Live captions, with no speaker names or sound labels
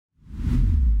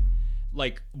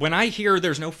Like, when I hear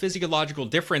there's no physiological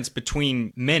difference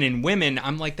between men and women,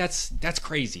 I'm like, that's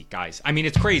crazy, guys. I mean,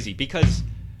 it's crazy because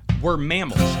we're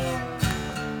mammals.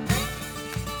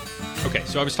 Okay,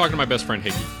 so I was talking to my best friend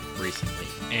Higgy recently,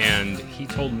 and he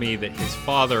told me that his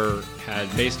father had,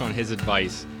 based on his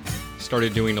advice,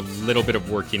 started doing a little bit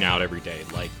of working out every day.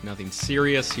 Like, nothing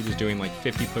serious. He was doing like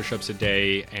 50 push-ups a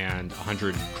day and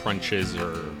 100 crunches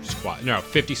or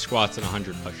 50 squats and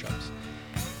 100 push-ups.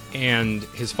 And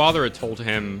his father had told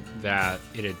him that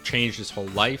it had changed his whole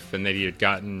life and that he had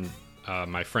gotten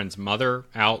my friend's mother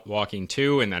out walking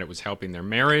too, and that it was helping their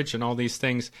marriage and all these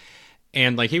things.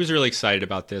 And like, he was really excited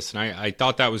about this, and I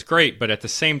thought that was great. But at the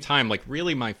same time, like,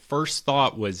 really my first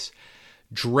thought was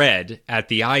dread at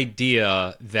the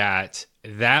idea that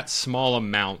that small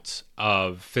amount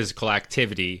of physical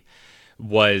activity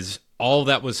was all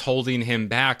that was holding him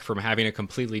back from having a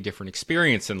completely different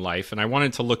experience in life. And I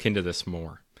wanted to look into this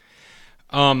more.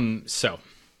 So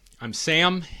I'm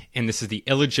Sam, and this is the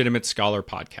Illegitimate Scholar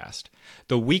Podcast,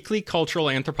 the weekly cultural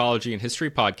anthropology and history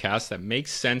podcast that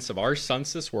makes sense of our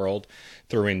census world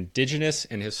through indigenous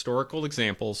and historical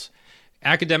examples,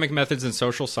 academic methods in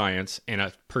social science, and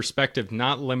a perspective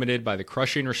not limited by the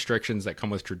crushing restrictions that come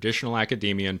with traditional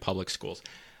academia and public schools.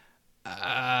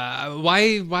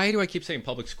 Why do I keep saying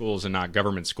public schools and not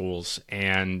government schools?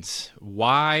 And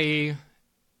why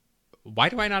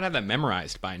do I not have that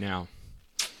memorized by now?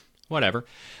 Whatever.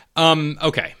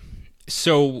 Okay.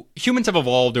 So humans have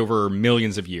evolved over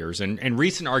millions of years, and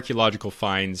recent archaeological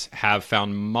finds have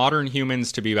found modern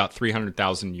humans to be about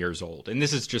 300,000 years old. And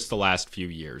this is just the last few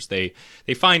years. They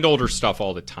find older stuff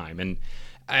all the time. And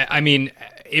I mean,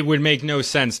 it would make no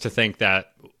sense to think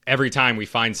that every time we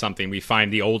find something, we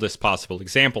find the oldest possible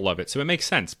example of it. So it makes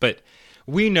sense. But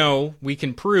we know we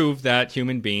can prove that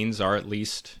human beings are, at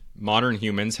least modern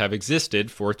humans, have existed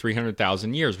for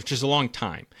 300,000 years, which is a long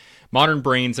time. Modern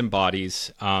brains and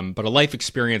bodies, but a life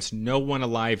experience no one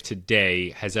alive today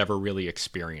has ever really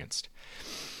experienced.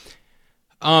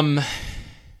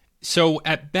 So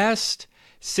at best,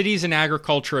 cities and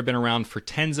agriculture have been around for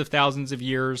tens of thousands of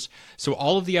years. So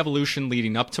all of the evolution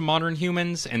leading up to modern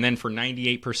humans, and then for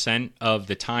 98% of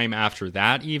the time after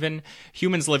that even,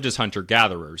 humans lived as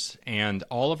hunter-gatherers. And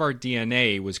all of our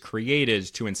DNA was created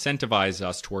to incentivize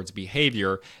us towards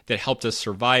behavior that helped us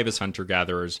survive as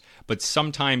hunter-gatherers, but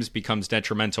sometimes becomes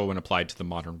detrimental when applied to the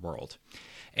modern world.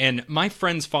 And my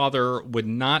friend's father would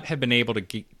not have been able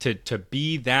to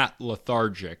be that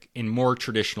lethargic in more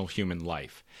traditional human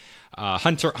life.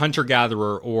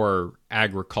 Hunter-gatherer or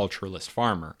agriculturalist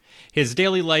farmer. His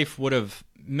daily life would have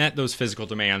met those physical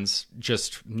demands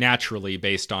just naturally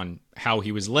based on how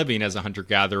he was living as a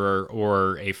hunter-gatherer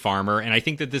or a farmer. And I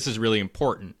think that this is really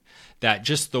important, that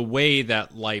just the way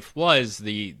that life was,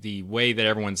 the way that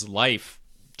everyone's life,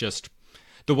 just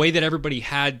the way that everybody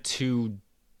had to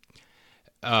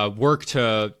work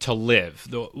to live,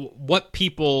 what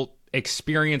people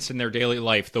experienced in their daily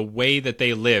life, the way that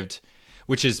they lived,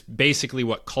 which is basically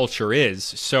what culture is.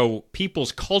 So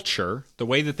people's culture, the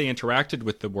way that they interacted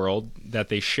with the world, that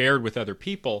they shared with other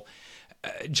people,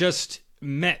 just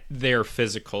met their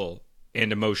physical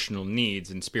and emotional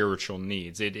needs and spiritual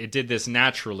needs. It did this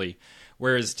naturally.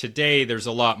 Whereas today, there's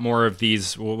a lot more of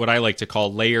these, what I like to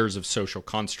call layers of social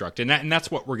construct. And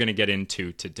that's what we're going to get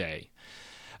into today.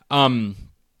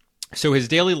 So his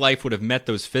daily life would have met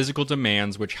those physical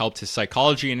demands, which helped his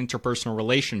psychology and interpersonal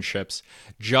relationships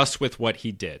just with what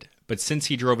he did. But since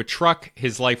he drove a truck,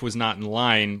 his life was not in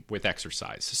line with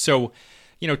exercise. So,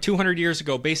 200 years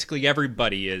ago, basically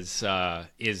everybody is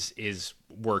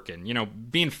working.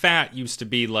 Being fat used to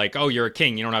be like, oh, you're a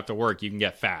king, you don't have to work, you can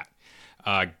get fat.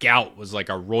 Gout was like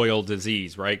a royal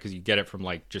disease, right? Because you get it from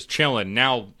like just chilling.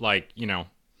 Now,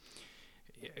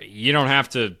 you don't have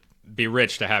to be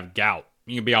rich to have gout.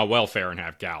 You can be on welfare and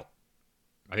have gout.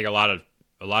 I think a lot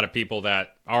of people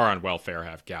that are on welfare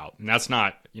have gout. And that's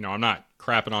not, I'm not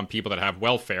crapping on people that have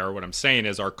welfare. What I'm saying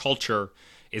is our culture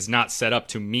is not set up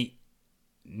to meet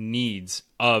needs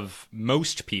of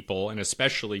most people, and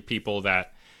especially people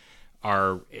that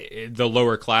are the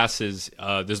lower classes,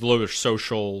 there's lower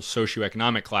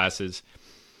socioeconomic classes,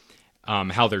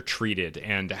 how they're treated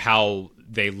and how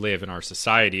they live in our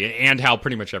society and how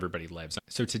pretty much everybody lives.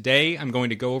 So today I'm going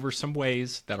to go over some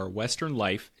ways that our Western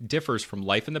life differs from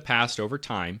life in the past over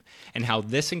time, and how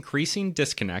this increasing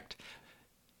disconnect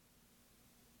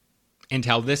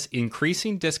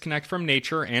from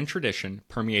nature and tradition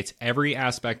permeates every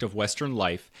aspect of Western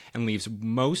life and leaves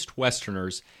most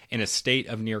Westerners in a state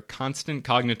of near constant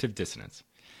cognitive dissonance.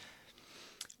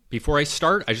 Before I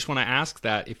start, I just want to ask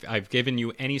that if I've given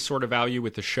you any sort of value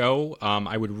with the show,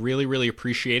 I would really, really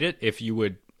appreciate it if you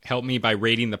would help me by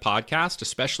rating the podcast,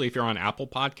 especially if you're on Apple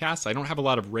Podcasts. I don't have a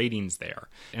lot of ratings there.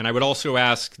 And I would also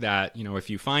ask that, if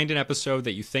you find an episode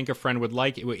that you think a friend would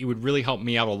like, it would really help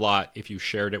me out a lot if you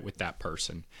shared it with that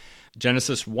person.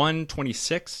 Genesis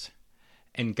 1:26,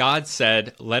 and God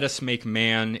said, "Let us make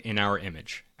man in our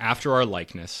image, after our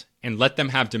likeness, and let them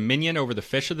have dominion over the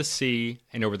fish of the sea,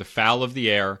 and over the fowl of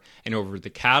the air, and over the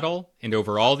cattle, and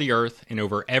over all the earth, and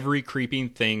over every creeping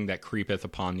thing that creepeth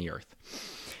upon the earth."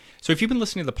 So if you've been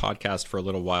listening to the podcast for a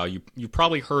little while, you've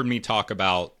probably heard me talk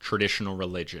about traditional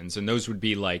religions, and those would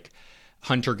be like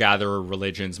hunter-gatherer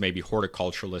religions, maybe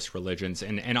horticulturalist religions,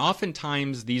 and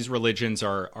oftentimes these religions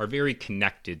are very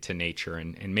connected to nature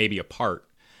and maybe a part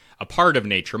of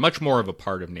nature, much more of a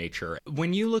part of nature.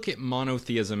 When you look at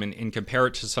monotheism and compare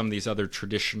it to some of these other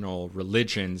traditional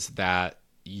religions that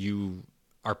you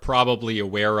are probably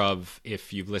aware of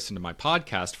if you've listened to my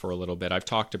podcast for a little bit, I've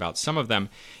talked about some of them,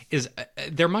 is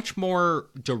they're much more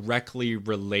directly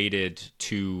related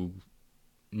to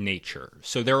nature.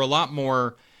 So they're a lot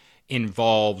more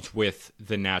involved with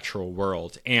the natural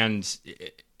world. And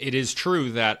it is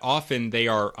true that often they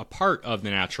are a part of the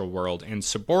natural world and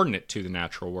subordinate to the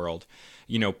natural world,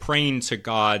 praying to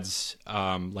gods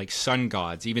like sun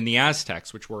gods, even the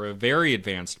Aztecs, which were a very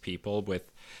advanced people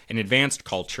with an advanced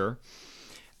culture.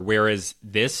 Whereas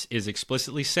this is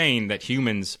explicitly saying that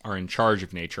humans are in charge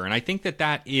of nature. And I think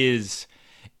that is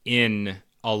in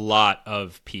a lot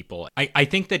of people. I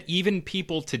think that even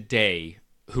people today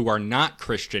who are not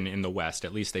Christian in the West,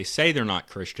 at least they say they're not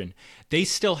Christian, they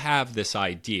still have this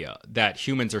idea that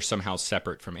humans are somehow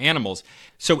separate from animals.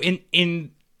 So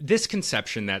in this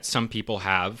conception that some people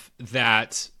have,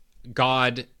 that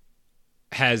God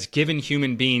has given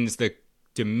human beings the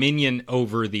dominion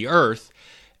over the earth,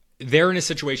 they're in a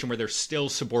situation where they're still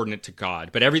subordinate to God,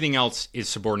 but everything else is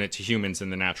subordinate to humans in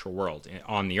the natural world,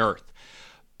 on the earth.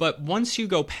 But once you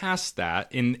go past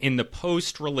that, in the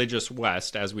post-religious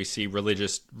West, as we see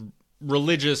religious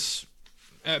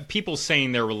people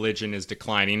saying their religion is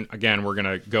declining, again, we're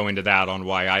going to go into that on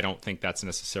why I don't think that's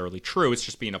necessarily true. It's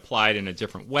just being applied in a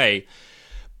different way.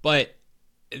 But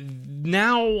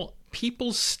now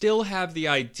people still have the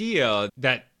idea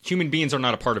that human beings are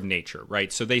not a part of nature,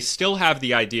 right? So they still have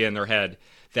the idea in their head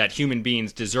that human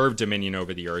beings deserve dominion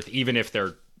over the earth, even if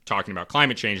they're talking about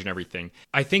climate change and everything.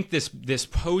 I think this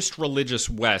post-religious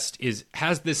West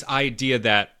has this idea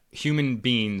that human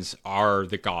beings are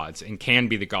the gods and can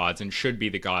be the gods and should be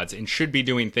the gods and should be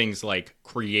doing things like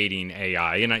creating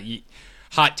AI. And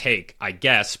hot take, I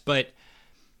guess, but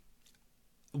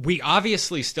we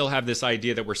obviously still have this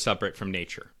idea that we're separate from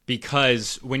nature,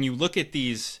 because when you look at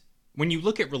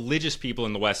religious people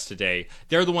in the West today,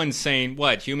 they're the ones saying,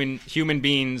 what, human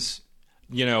beings,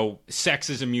 sex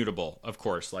is immutable, of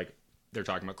course. Like, they're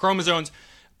talking about chromosomes,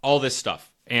 all this stuff.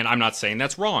 And I'm not saying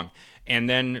that's wrong. And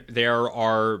then there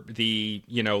are the,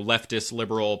 leftist,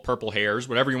 liberal, purple hairs,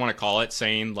 whatever you want to call it,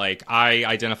 saying, like, I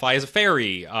identify as a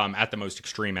fairy at the most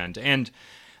extreme end. And,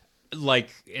 like,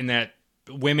 in that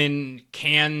women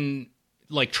can,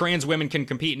 like, trans women can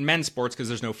compete in men's sports because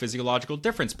there's no physiological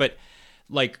difference. But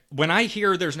like, when I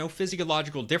hear there's no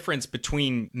physiological difference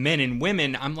between men and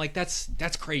women, I'm like,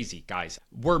 that's crazy, guys.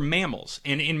 We're mammals.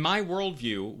 And in my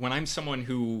worldview, when I'm someone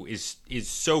who is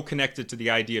so connected to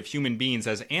the idea of human beings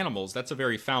as animals, that's a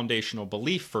very foundational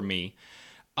belief for me.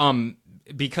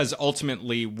 Because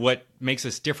ultimately what makes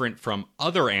us different from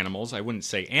other animals, I wouldn't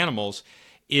say animals,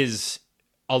 is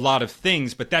a lot of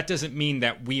things, but that doesn't mean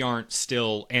that we aren't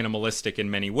still animalistic in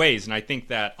many ways. And I think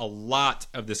that a lot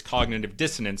of this cognitive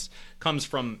dissonance comes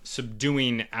from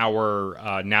subduing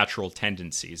our natural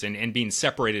tendencies and being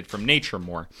separated from nature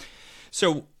more.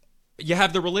 So you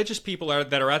have the religious people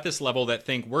that are at this level that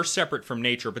think we're separate from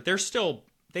nature, but they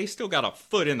still got a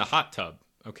foot in the hot tub,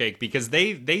 okay? Because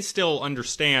they still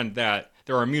understand that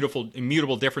there are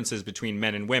immutable differences between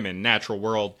men and women, natural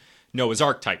world, Noah's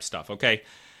Ark type stuff, okay?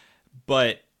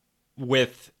 But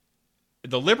with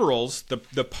the liberals,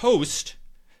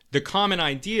 the common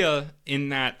idea in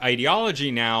that ideology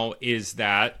now is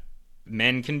that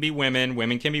men can be women,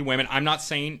 women can be women. I'm not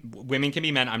saying women can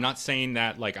be men. I'm not saying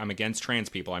that, like, I'm against trans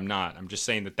people. I'm not. I'm just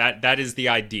saying that is the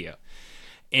idea.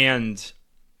 And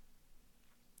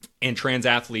trans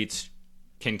athletes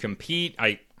can compete.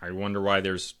 I wonder why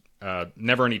there's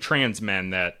never any trans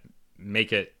men that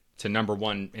make it to number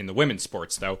one in the women's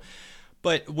sports, though.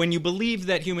 But when you believe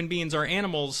that human beings are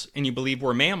animals and you believe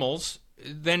we're mammals,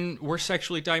 then we're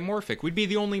sexually dimorphic. We'd be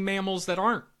the only mammals that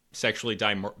aren't sexually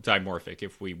dimorphic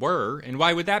if we were. And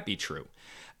why would that be true?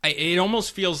 It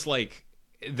almost feels like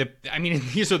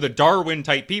these are the Darwin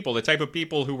type people, the type of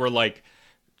people who were like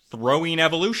throwing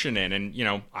evolution in.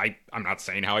 And, I'm not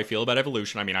saying how I feel about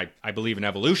evolution. I mean, I believe in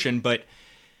evolution, but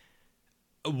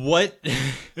what,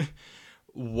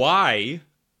 why,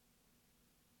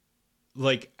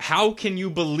 like, how can you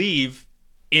believe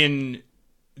in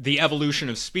the evolution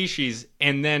of species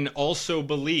and then also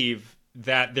believe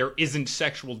that there isn't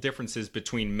sexual differences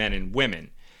between men and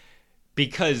women?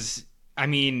 Because, I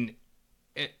mean,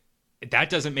 that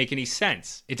doesn't make any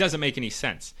sense. It doesn't make any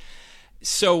sense.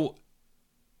 So,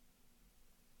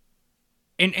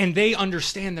 and they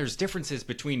understand there's differences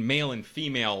between male and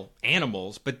female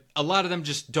animals, but a lot of them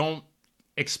just don't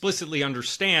explicitly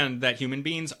understand that human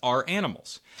beings are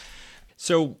animals.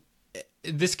 So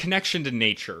this connection to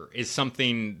nature is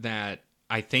something that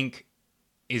I think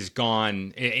is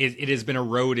gone. It has been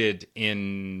eroded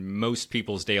in most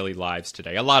people's daily lives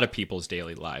today, a lot of people's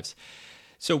daily lives.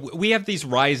 So we have these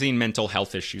rising mental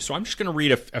health issues. So I'm just going to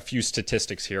read a few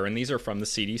statistics here, and these are from the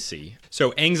CDC.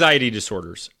 So anxiety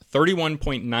disorders,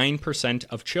 31.9%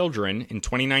 of children in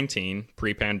 2019,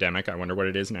 pre-pandemic, I wonder what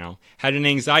it is now, had an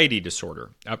anxiety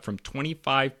disorder, up from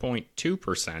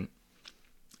 25.2%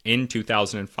 in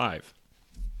 2005.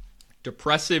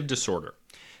 Depressive disorder,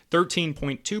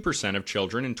 13.2% of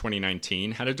children in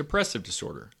 2019 had a depressive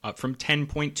disorder, up from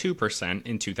 10.2%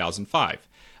 in 2005.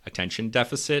 Attention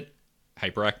deficit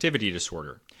hyperactivity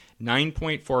disorder,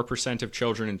 9.4% of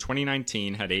children in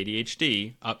 2019 had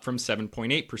ADHD, up from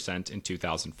 7.8% in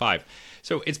 2005.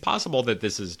 So it's possible that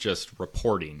this is just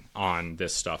reporting on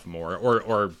this stuff more,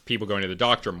 or people going to the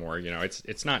doctor more.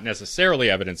 It's not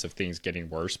necessarily evidence of things getting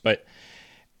worse, but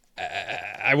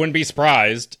I wouldn't be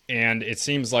surprised, and it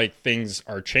seems like things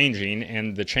are changing,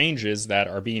 and the changes that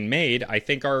are being made, I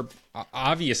think, are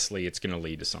obviously it's going to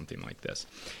lead to something like this.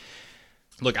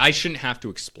 Look, I shouldn't have to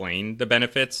explain the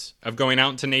benefits of going out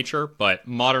into nature, but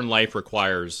modern life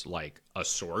requires, like, a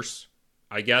source,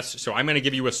 I guess. So I'm going to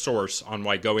give you a source on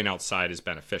why going outside is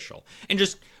beneficial. And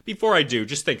just before I do,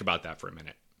 just think about that for a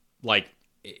minute. Like,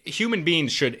 human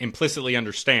beings should implicitly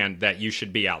understand that you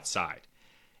should be outside.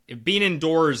 If being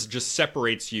indoors just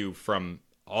separates you from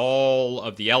all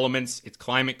of the elements, it's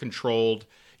climate controlled.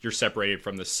 You're separated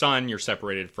from the sun. You're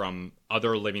separated from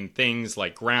other living things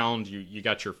like ground. You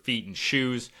got your feet in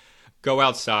shoes. Go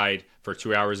outside for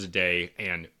 2 hours a day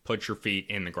and put your feet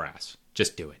in the grass.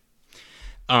 Just do it.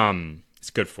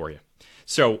 It's good for you.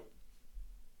 So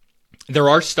there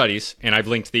are studies, and I've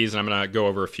linked these, and I'm going to go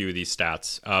over a few of these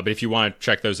stats. But if you want to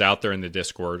check those out, they're in the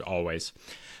Discord always.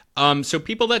 So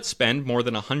people that spend more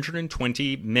than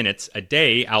 120 minutes a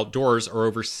day outdoors are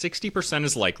over 60%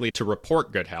 as likely to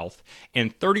report good health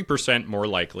and 30% more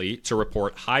likely to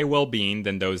report high well-being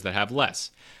than those that have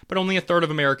less. But only a third of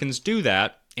Americans do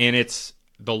that, and it's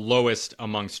the lowest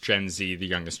amongst Gen Z, the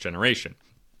youngest generation,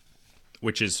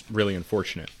 which is really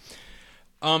unfortunate.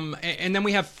 And then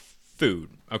we have food,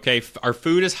 okay? Our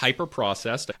food is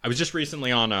hyper-processed. I was just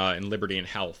recently on in Liberty and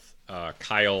Health.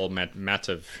 Kyle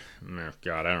Matav, oh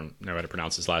God, I don't know how to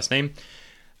pronounce his last name.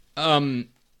 And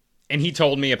he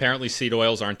told me apparently seed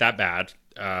oils aren't that bad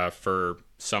for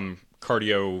some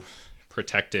cardio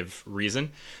protective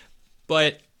reason.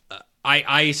 But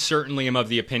I certainly am of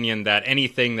the opinion that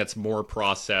anything that's more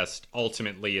processed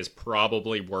ultimately is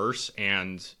probably worse,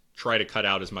 and try to cut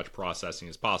out as much processing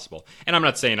as possible. And I'm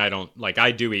not saying I don't, like,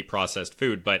 I do eat processed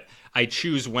food, but I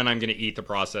choose when I'm going to eat the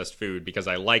processed food because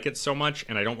I like it so much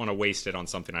and I don't want to waste it on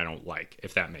something I don't like,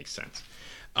 if that makes sense.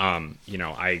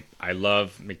 I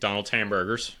love McDonald's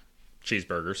hamburgers,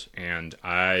 cheeseburgers, and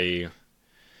I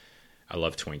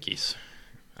love Twinkies.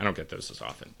 I don't get those as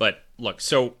often. But look,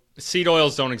 so seed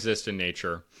oils don't exist in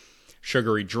nature.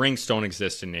 Sugary drinks don't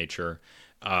exist in nature.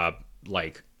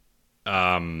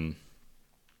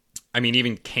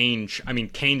 Even cane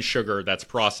sugar that's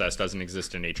processed doesn't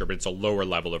exist in nature, but it's a lower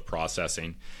level of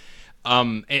processing.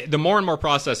 The more and more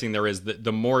processing there is,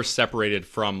 the more separated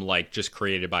from like just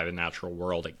created by the natural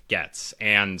world it gets.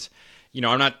 And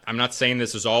I'm not saying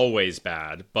this is always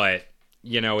bad, but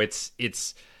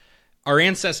it's our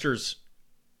ancestors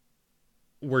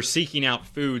were seeking out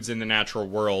foods in the natural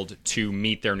world to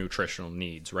meet their nutritional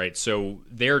needs, right? So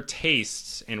their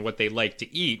tastes and what they like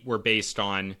to eat were based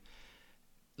on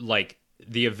like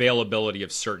the availability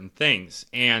of certain things,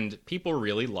 and people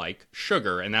really like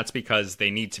sugar, and that's because they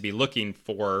need to be looking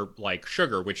for like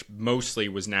sugar, which mostly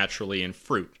was naturally in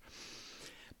fruit.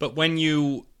 But when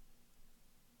you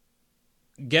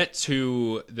get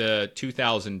to the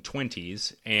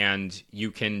 2020s and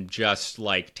you can just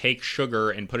like take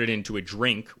sugar and put it into a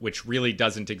drink, which really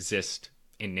doesn't exist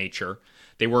in nature.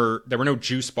 There were no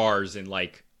juice bars in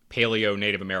like Paleo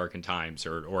Native American times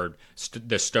or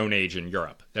the Stone Age in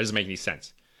Europe. That doesn't make any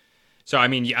sense. So, I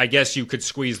mean, I guess you could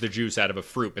squeeze the juice out of a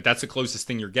fruit, but that's the closest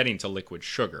thing you're getting to liquid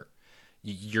sugar.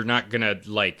 You're not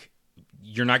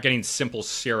you're not getting simple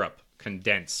syrup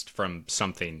condensed from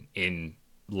something in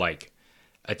like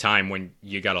a time when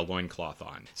you got a loincloth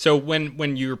on. So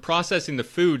when you're processing the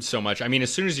food so much, I mean,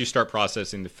 as soon as you start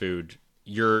processing the food,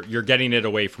 you're getting it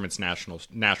away from its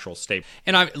natural state.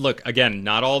 And look, again,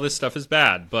 not all this stuff is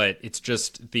bad, but it's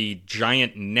just the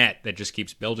giant net that just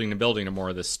keeps building and building to more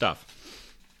of this stuff.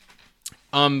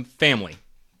 Family.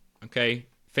 Okay?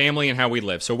 Family and how we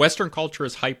live. So Western culture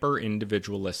is hyper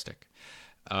individualistic.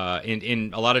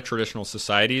 In a lot of traditional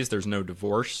societies, there's no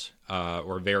divorce,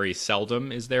 or very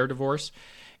seldom is there divorce.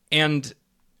 And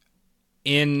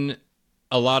in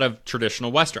a lot of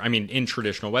traditional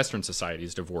Western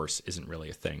societies, divorce isn't really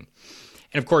a thing.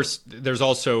 And of course, there's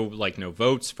also like no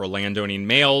votes for landowning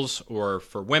males or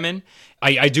for women.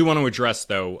 I do want to address,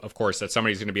 though, of course, that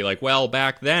somebody's going to be like, well,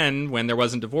 back then when there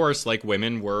wasn't divorce, like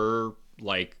women were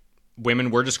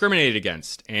discriminated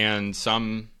against, and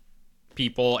some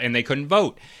people, and they couldn't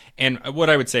vote. And what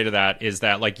I would say to that is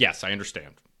that, like, yes, I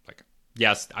understand. Like,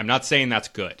 yes, I'm not saying that's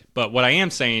good. But what I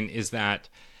am saying is that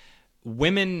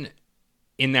women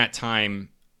in that time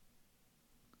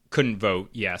couldn't vote,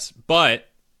 yes, but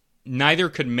neither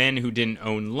could men who didn't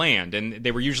own land. And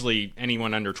they were usually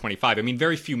anyone under 25. I mean,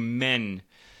 very few men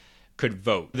could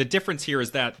vote. The difference here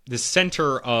is that the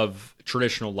center of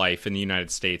traditional life in the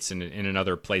United States and in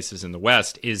other places in the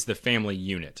West is the family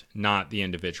unit, not the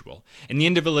individual. In the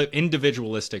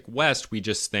individualistic West, we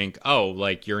just think, oh,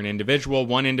 like you're an individual,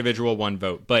 one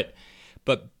vote. But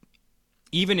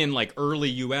even in like early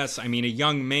U.S., I mean, a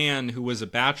young man who was a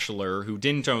bachelor who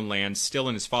didn't own land, still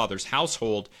in his father's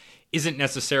household, isn't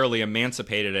necessarily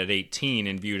emancipated at 18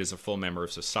 and viewed as a full member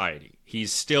of society.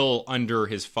 He's still under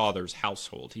his father's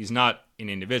household. He's not an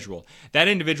individual. That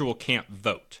individual can't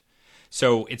vote.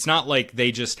 So it's not like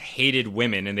they just hated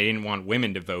women and they didn't want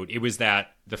women to vote. It was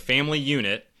that the family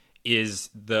unit is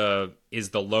the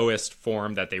lowest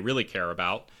form that they really care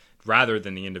about, rather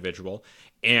than the individual.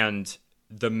 And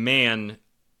the man,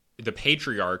 the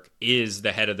patriarch, is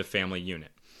the head of the family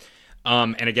unit.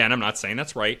 And again, I'm not saying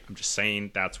that's right. I'm just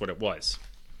saying that's what it was.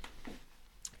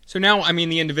 So now, I mean,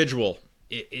 the individual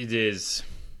it is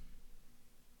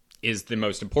the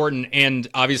most important. And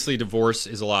obviously, divorce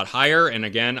is a lot higher. And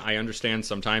again, I understand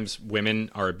sometimes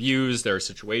women are abused. There are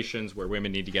situations where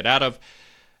women need to get out of.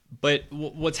 But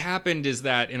what's happened is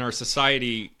that in our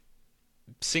society,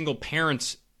 single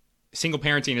parenting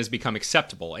has become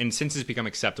acceptable. And since it's become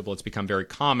acceptable, it's become very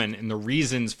common. And the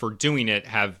reasons for doing it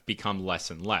have become less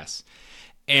and less.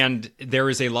 And there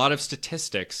is a lot of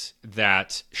statistics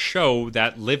that show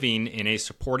that living in a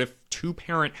supportive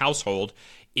two-parent household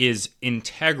is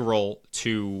integral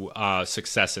to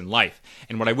success in life.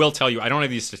 And what I will tell you, I don't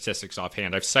have these statistics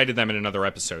offhand. I've cited them in another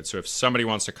episode. So if somebody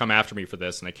wants to come after me for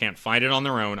this and they can't find it on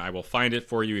their own, I will find it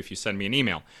for you if you send me an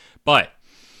email. But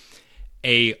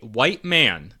a white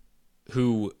man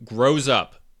who grows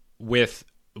up with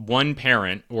one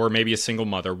parent, or maybe a single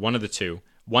mother, one of the two,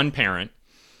 one parent,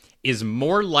 is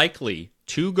more likely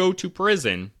to go to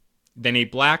prison than a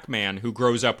black man who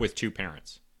grows up with two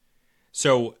parents.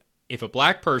 So if a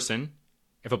black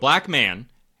man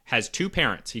has two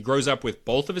parents, he grows up with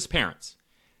both of his parents,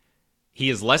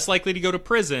 he is less likely to go to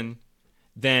prison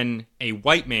than a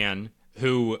white man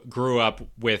who grew up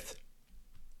with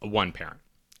one parent.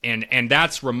 And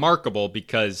that's remarkable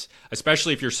because,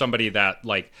 especially if you're somebody that,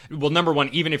 like, well, number one,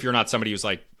 even if you're not somebody who's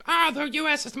like, the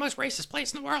U.S. is the most racist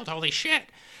place in the world, holy shit.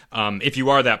 If you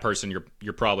are that person,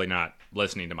 you're probably not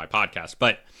listening to my podcast.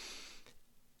 But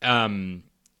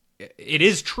it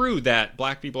is true that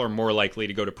black people are more likely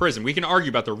to go to prison. We can argue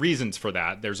about the reasons for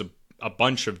that. There's a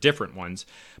bunch of different ones.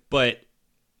 But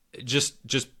just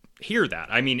hear that.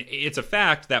 I mean, it's a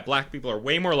fact that black people are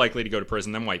way more likely to go to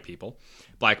prison than white people.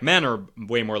 Black men are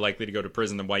way more likely to go to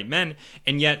prison than white men.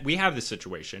 And yet we have this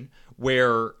situation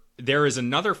where there is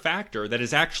another factor that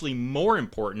is actually more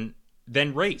important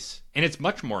than race. And it's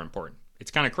much more important. It's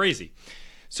kind of crazy.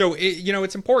 So,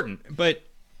 it's important. But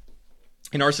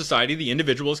in our society, the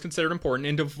individual is considered important,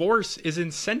 and divorce is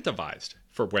incentivized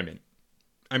for women.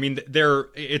 I mean,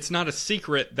 it's not a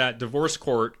secret that divorce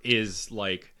court is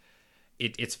like,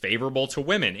 it's favorable to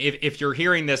women. If you're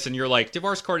hearing this and you're like,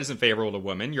 divorce court isn't favorable to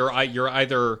women, you're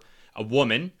either a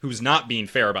woman who's not being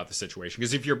fair about the situation,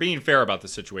 because if you're being fair about the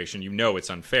situation, you know it's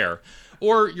unfair,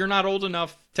 or you're not old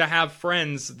enough to have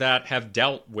friends that have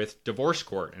dealt with divorce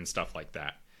court and stuff like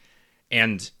that.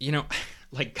 And,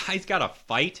 like, guys gotta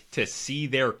fight to see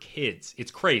their kids.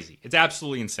 It's crazy. It's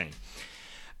absolutely insane.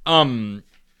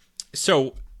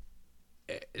 So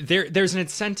there's an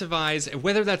incentivized,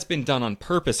 whether that's been done on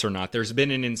purpose or not, there's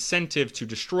been an incentive to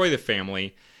destroy the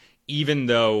family, even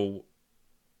though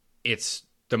it's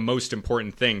the most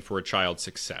important thing for a child's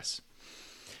success.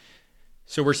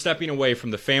 So we're stepping away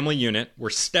from the family unit. We're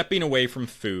stepping away from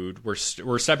food. We're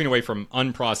stepping away from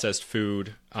unprocessed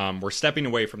food. We're stepping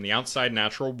away from the outside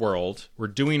natural world. We're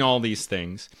doing all these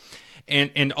things.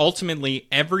 And ultimately,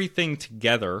 everything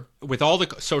together, with all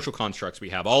the social constructs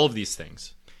we have, all of these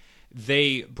things,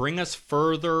 they bring us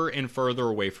further and further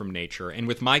away from nature. And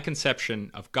with my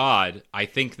conception of God, I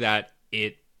think that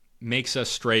it makes us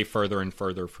stray further and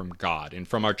further from God and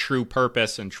from our true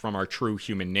purpose and from our true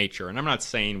human nature. And I'm not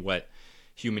saying what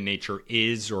human nature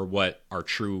is or what our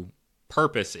true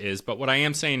purpose is, but what I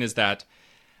am saying is that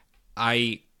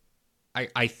I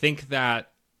think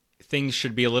that things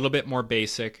should be a little bit more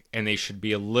basic and they should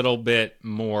be a little bit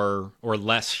more or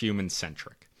less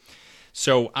human-centric.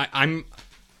 So I'm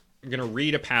going to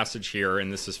read a passage here,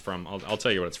 and this is from, I'll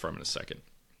tell you what it's from in a second.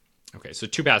 Okay, so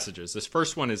two passages. This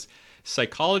first one is,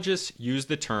 psychologists use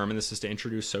the term, and this is to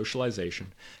introduce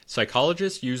socialization.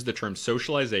 Psychologists use the term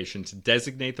socialization to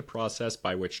designate the process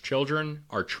by which children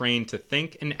are trained to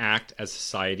think and act as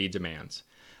society demands.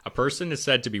 A person is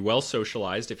said to be well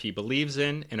socialized if he believes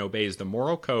in and obeys the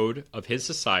moral code of his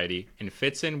society and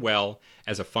fits in well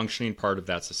as a functioning part of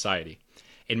that society.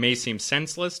 It may seem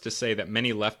senseless to say that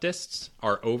many leftists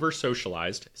are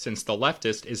over-socialized, since the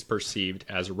leftist is perceived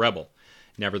as a rebel.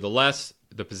 Nevertheless,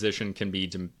 the position can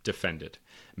be defended.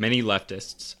 Many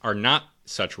leftists are not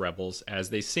such rebels as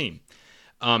they seem.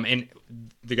 And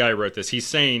the guy who wrote this, he's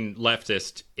saying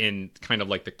leftist in kind of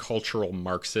like the cultural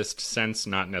Marxist sense,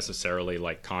 not necessarily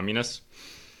like communist.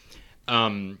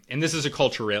 And this is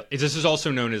this is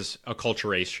also known as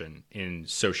acculturation in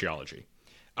sociology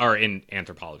or in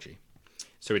anthropology.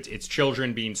 So it's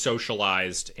children being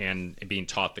socialized and being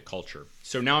taught the culture.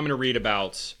 So now I'm going to read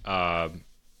about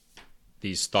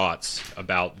these thoughts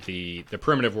about the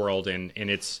primitive world, and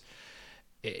it's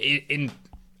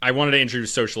I wanted to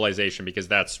introduce socialization because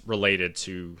that's related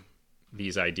to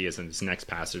these ideas in this next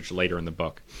passage later in the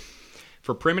book.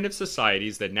 For primitive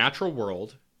societies, the natural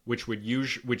world, which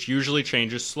usually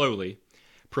changes slowly,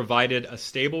 provided a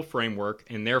stable framework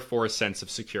and therefore a sense of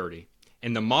security.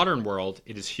 In the modern world,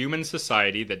 it is human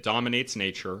society that dominates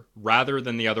nature rather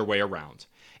than the other way around,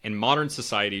 and modern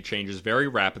society changes very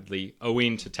rapidly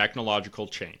owing to technological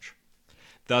change.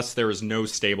 Thus, there is no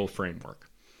stable framework.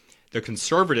 The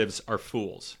conservatives are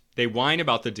fools. They whine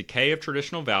about the decay of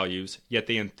traditional values, yet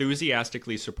they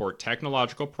enthusiastically support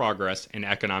technological progress and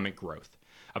economic growth.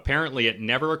 Apparently, it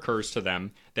never occurs to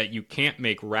them that you can't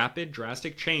make rapid,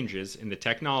 drastic changes in the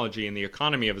technology and the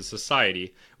economy of a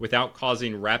society without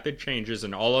causing rapid changes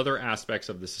in all other aspects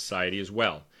of the society as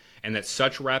well, and that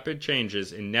such rapid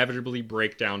changes inevitably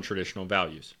break down traditional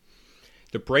values.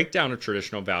 The breakdown of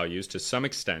traditional values, to some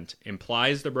extent,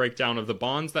 implies the breakdown of the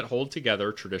bonds that hold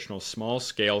together traditional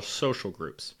small-scale social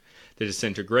groups. The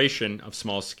disintegration of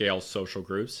small-scale social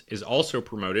groups is also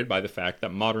promoted by the fact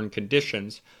that modern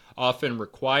conditions often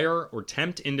require or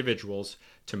tempt individuals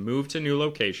to move to new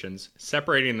locations,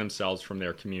 separating themselves from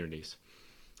their communities.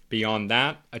 Beyond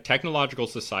that, a technological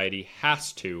society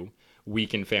has to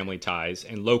weaken family ties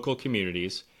and local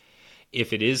communities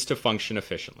if it is to function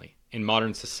efficiently. In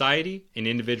modern society, an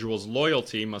individual's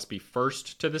loyalty must be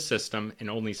first to the system and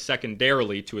only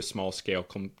secondarily to a small-scale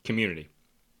community.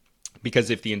 Because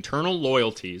if the internal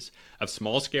loyalties of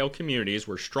small-scale communities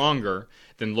were stronger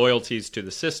than loyalties to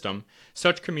the system,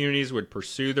 such communities would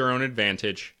pursue their own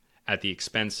advantage at the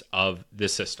expense of the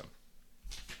system.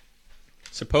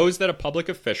 Suppose that a public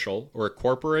official or a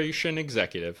corporation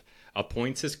executive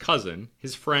appoints his cousin,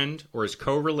 his friend, or his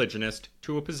co-religionist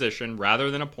to a position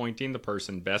rather than appointing the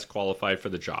person best qualified for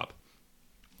the job.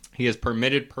 He has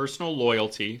permitted personal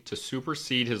loyalty to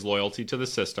supersede his loyalty to the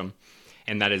system,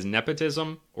 and that is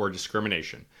nepotism or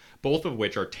discrimination, both of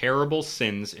which are terrible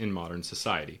sins in modern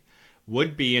society.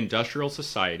 Would-be industrial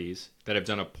societies that have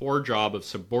done a poor job of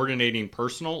subordinating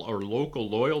personal or local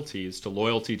loyalties to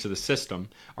loyalty to the system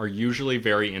are usually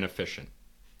very inefficient.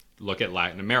 Look at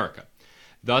Latin America.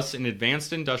 Thus, an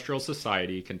advanced industrial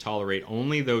society can tolerate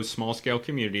only those small-scale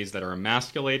communities that are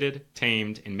emasculated,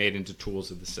 tamed, and made into tools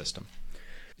of the system.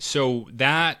 So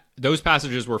those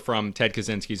passages were from Ted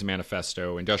Kaczynski's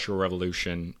manifesto, Industrial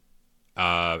Revolution,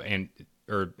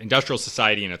 or Industrial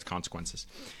Society and Its Consequences.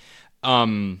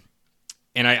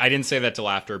 And I didn't say that till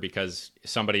after because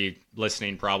somebody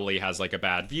listening probably has like a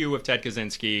bad view of Ted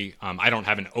Kaczynski. I don't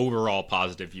have an overall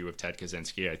positive view of Ted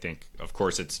Kaczynski. I think, of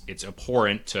course, it's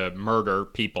abhorrent to murder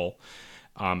people.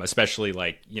 Especially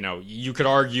like, you could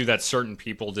argue that certain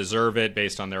people deserve it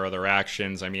based on their other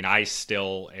actions. I mean, I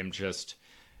still am just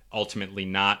ultimately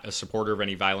not a supporter of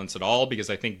any violence at all, because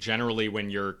I think generally when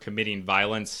you're committing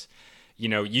violence,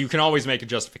 you can always make a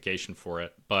justification for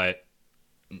it, but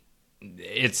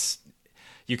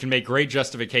you can make great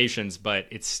justifications, but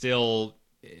it's still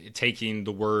taking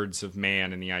the words of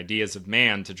man and the ideas of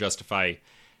man to justify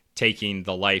taking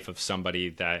the life of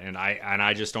somebody and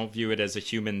I just don't view it as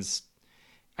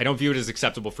I don't view it as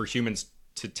acceptable for humans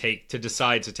to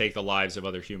decide to take the lives of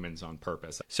other humans on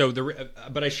purpose. So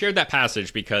but I shared that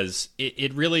passage because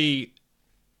it really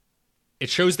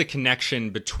shows the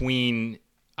connection between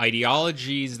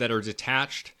ideologies that are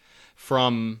detached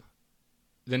from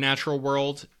the natural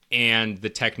world and the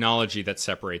technology that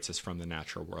separates us from the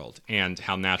natural world, and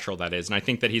how natural that is. And I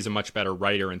think that he's a much better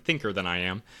writer and thinker than I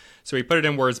am. So he put it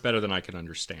in words better than I could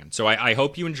understand. So I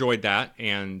hope you enjoyed that,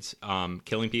 and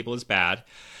killing people is bad.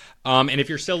 And if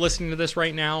you're still listening to this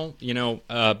right now,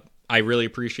 I really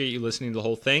appreciate you listening to the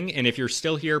whole thing. And if you're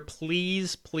still here,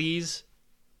 please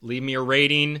leave me a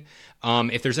rating.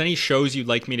 If there's any shows you'd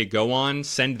like me to go on,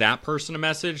 send that person a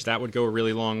message. That would go a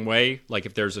really long way. Like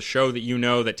if there's a show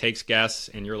that that takes guests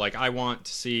and you're like, I want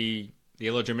to see the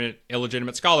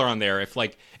illegitimate scholar on there. If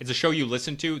like it's a show you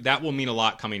listen to, that will mean a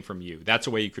lot coming from you. That's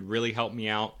a way you could really help me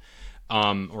out.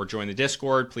 Or join the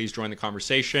Discord. Please join the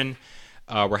conversation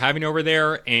we're having over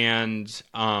there. And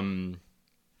also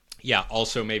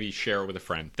maybe share it with a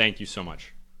friend. Thank you so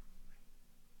much.